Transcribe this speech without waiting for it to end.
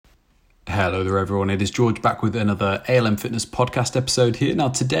Hello there everyone, it is George back with another ALM Fitness podcast episode here. Now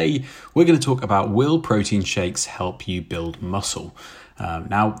today we're going to talk about will protein shakes help you build muscle?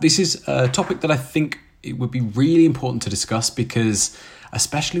 Now this is a topic that I think it would be really important to discuss because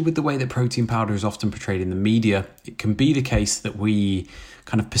especially with the way that protein powder is often portrayed in the media, it can be the case that we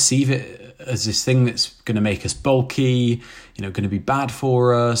kind of perceive it as this thing that's going to make us bulky, going to be bad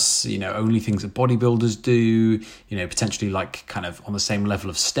for us, only things that bodybuilders do, potentially like kind of on the same level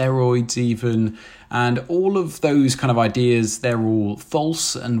of steroids even. And all of those kind of ideas, they're all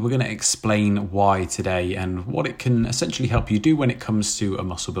false. And we're going to explain why today and what it can essentially help you do when it comes to a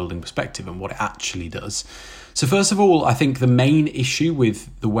muscle building perspective and what it actually does. So first of all, I think the main issue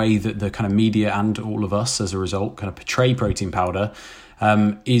with the way that the kind of media and all of us as a result kind of portray protein powder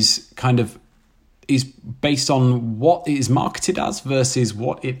is based on what it is marketed as versus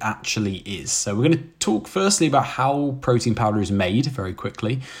what it actually is. So we're going to talk firstly about how protein powder is made very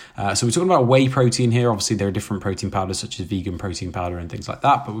quickly. So we're talking about whey protein here. Obviously, there are different protein powders such as vegan protein powder and things like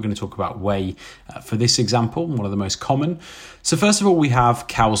that, but we're going to talk about whey for this example, one of the most common. So first of all, we have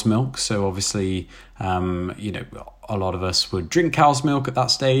cow's milk. So obviously, a lot of us would drink cow's milk at that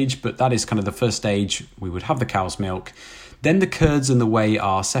stage, but that is kind of the first stage. We would have the cow's milk. Then the curds and the whey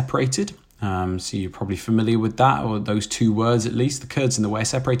are separated. So you're probably familiar with that, or those two words at least. The curds and the whey are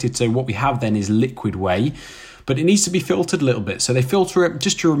separated. So what we have then is liquid whey, but it needs to be filtered a little bit. So they filter it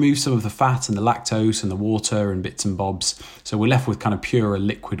just to remove some of the fat and the lactose and the water and bits and bobs. So we're left with kind of pure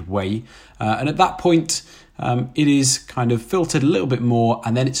liquid whey. And at that point, it is kind of filtered a little bit more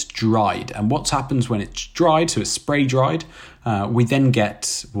and then it's dried. And what happens when it's dried, so it's spray dried, we then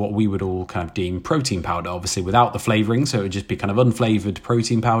get what we would all kind of deem protein powder, obviously without the flavouring. So it would just be kind of unflavoured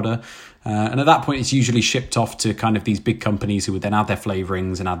protein powder. And at that point, it's usually shipped off to kind of these big companies who would then add their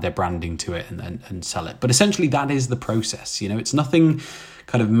flavourings and add their branding to it and sell it. But essentially, that is the process. It's nothing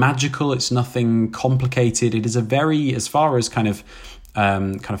kind of magical. It's nothing complicated. It is a very, as far as kind of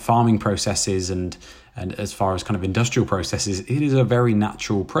farming processes and as far as kind of industrial processes, it is a very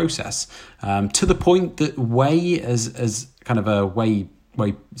natural process. To the point that whey as kind of a whey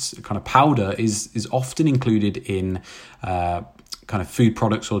kind of powder is often included in kind of food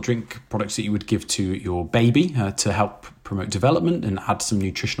products or drink products that you would give to your baby to help promote development and add some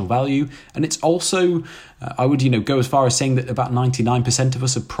nutritional value. And it's also, I would go as far as saying that about 99% of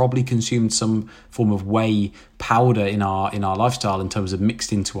us have probably consumed some form of whey powder in our lifestyle in terms of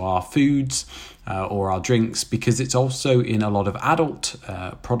mixed into our foods or our drinks, because it's also in a lot of adult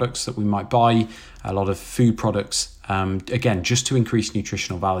products that we might buy, a lot of food products, again, just to increase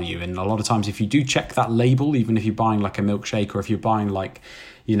nutritional value. And a lot of times if you do check that label, even if you're buying like a milkshake or if you're buying like,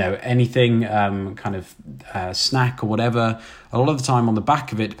 anything kind of snack or whatever, a lot of the time on the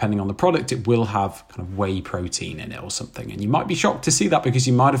back of it, depending on the product, it will have kind of whey protein in it or something. And you might be shocked to see that because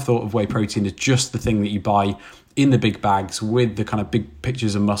you might have thought of whey protein as just the thing that you buy in the big bags with the kind of big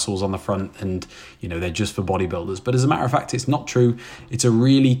pictures of muscles on the front and, they're just for bodybuilders. But as a matter of fact, it's not true. It's a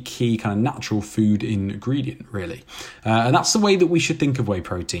really key kind of natural food ingredient, really. And that's the way that we should think of whey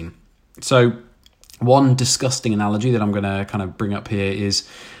protein. So one disgusting analogy that I'm going to kind of bring up here is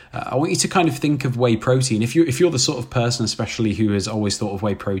I want you to kind of think of whey protein. If you're the sort of person, especially who has always thought of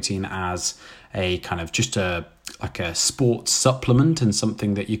whey protein as a kind of just like a sports supplement and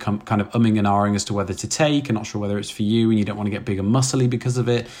something that you kind of umming and ahhing as to whether to take and not sure whether it's for you and you don't want to get big and muscly because of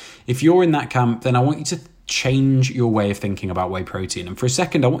it. If you're in that camp, then I want you to change your way of thinking about whey protein. And for a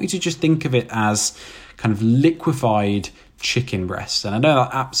second, I want you to just think of it as kind of liquefied chicken breast. And I know that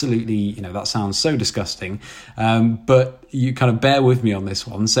absolutely, that sounds so disgusting, but you kind of bear with me on this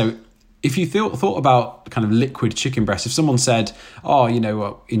one. So if you thought about kind of liquid chicken breast, if someone said,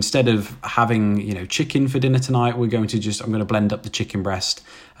 instead of having, chicken for dinner tonight, I'm going to blend up the chicken breast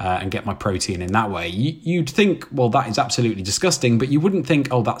and get my protein in that way, you'd think, well, that is absolutely disgusting, but you wouldn't think,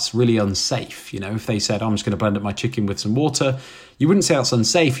 oh, that's really unsafe. If they said, I'm just going to blend up my chicken with some water, you wouldn't say that's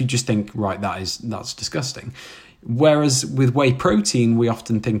unsafe. You just think, right, that's disgusting. Whereas with whey protein, we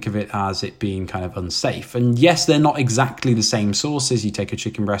often think of it as it being kind of unsafe. And yes, they're not exactly the same sources. You take a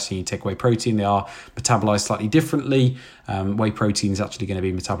chicken breast and you take whey protein, they are metabolized slightly differently. Whey protein is actually going to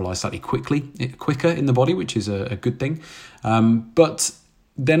be metabolized slightly quicker in the body, which is a good thing. But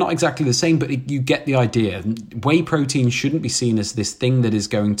they're not exactly the same, but you get the idea. Whey protein shouldn't be seen as this thing that is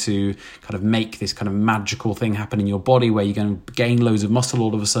going to kind of make this kind of magical thing happen in your body where you're going to gain loads of muscle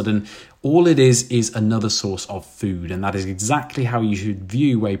all of a sudden. All it is another source of food, and that is exactly how you should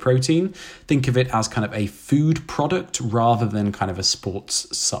view whey protein. Think of it as kind of a food product rather than kind of a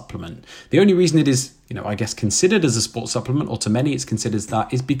sports supplement. The only reason it is, I guess, considered as a sports supplement, or to many it's considered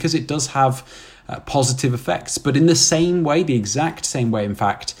that, is because it does have positive effects. But in the same way, the exact same way, in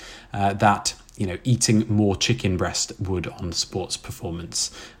fact, that eating more chicken breast would on sports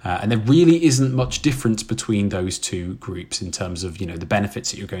performance. And there really isn't much difference between those two groups in terms of, the benefits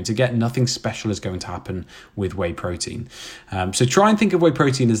that you're going to get. Nothing special is going to happen with whey protein. So try and think of whey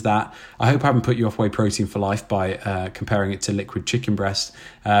protein as that. I hope I haven't put you off whey protein for life by comparing it to liquid chicken breast.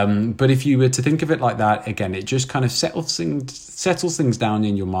 But if you were to think of it like that, again, it just kind of settles things down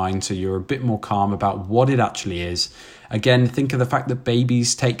in your mind so you're a bit more calm about what it actually is. Again, think of the fact that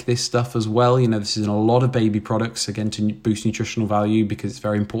babies take this stuff as well. This is in a lot of baby products, again, to boost nutritional value because it's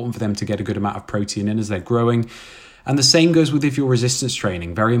very important for them to get a good amount of protein in as they're growing. And the same goes with if you're resistance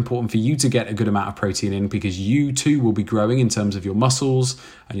training. Very important for you to get a good amount of protein in because you too will be growing in terms of your muscles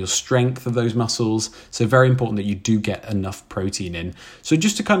and your strength of those muscles. So very important that you do get enough protein in. So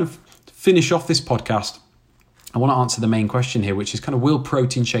just to kind of finish off this podcast, I want to answer the main question here, which is kind of, will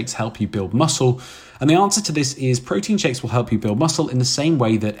protein shakes help you build muscle? And the answer to this is protein shakes will help you build muscle in the same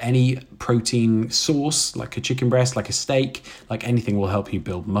way that any protein source, like a chicken breast, like a steak, like anything, will help you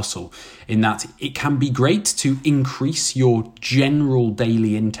build muscle. In that it can be great to increase your general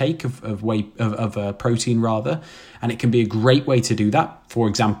daily intake of protein rather, and it can be a great way to do that. For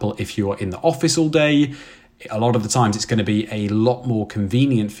example, if you're in the office all day, a lot of the times it's going to be a lot more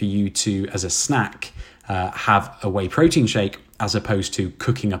convenient for you to, as a snack, have a whey protein shake as opposed to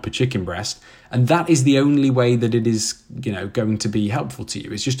cooking up a chicken breast. And that is the only way that it is, going to be helpful to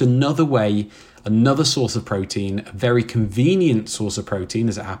you. It's just another way, another source of protein, a very convenient source of protein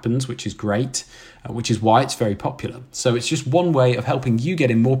as it happens, which is great, which is why it's very popular. So it's just one way of helping you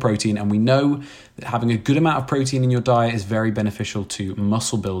get in more protein. And we know that having a good amount of protein in your diet is very beneficial to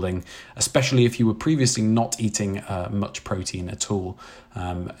muscle building, especially if you were previously not eating much protein at all.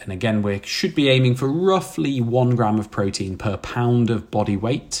 And again, we should be aiming for roughly 1 gram of protein per pound of body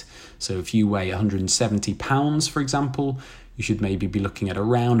weight. So if you weigh 170 pounds, for example, you should maybe be looking at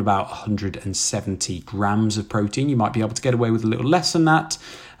around about 170 grams of protein. You might be able to get away with a little less than that.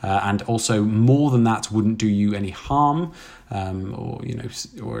 And also more than that wouldn't do you any harm,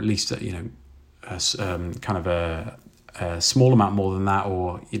 or at least, kind of a small amount more than that.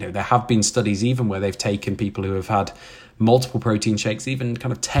 Or, there have been studies even where they've taken people who have had multiple protein shakes, even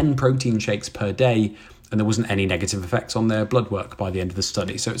kind of 10 protein shakes per day, and there wasn't any negative effects on their blood work by the end of the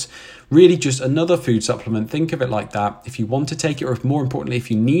study. So it's really just another food supplement. Think of it like that. If you want to take it, or if more importantly, if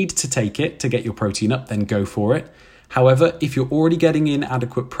you need to take it to get your protein up, then go for it. However, if you're already getting in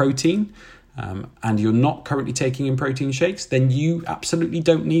adequate protein, and you're not currently taking in protein shakes, then you absolutely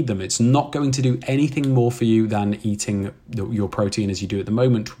don't need them. It's not going to do anything more for you than eating your protein as you do at the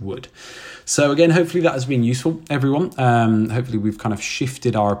moment would. So again, hopefully that has been useful, everyone. Hopefully we've kind of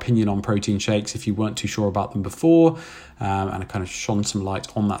shifted our opinion on protein shakes if you weren't too sure about them before, and I kind of shone some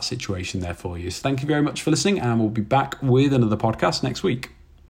light on that situation there for you. So thank you very much for listening, and we'll be back with another podcast next week.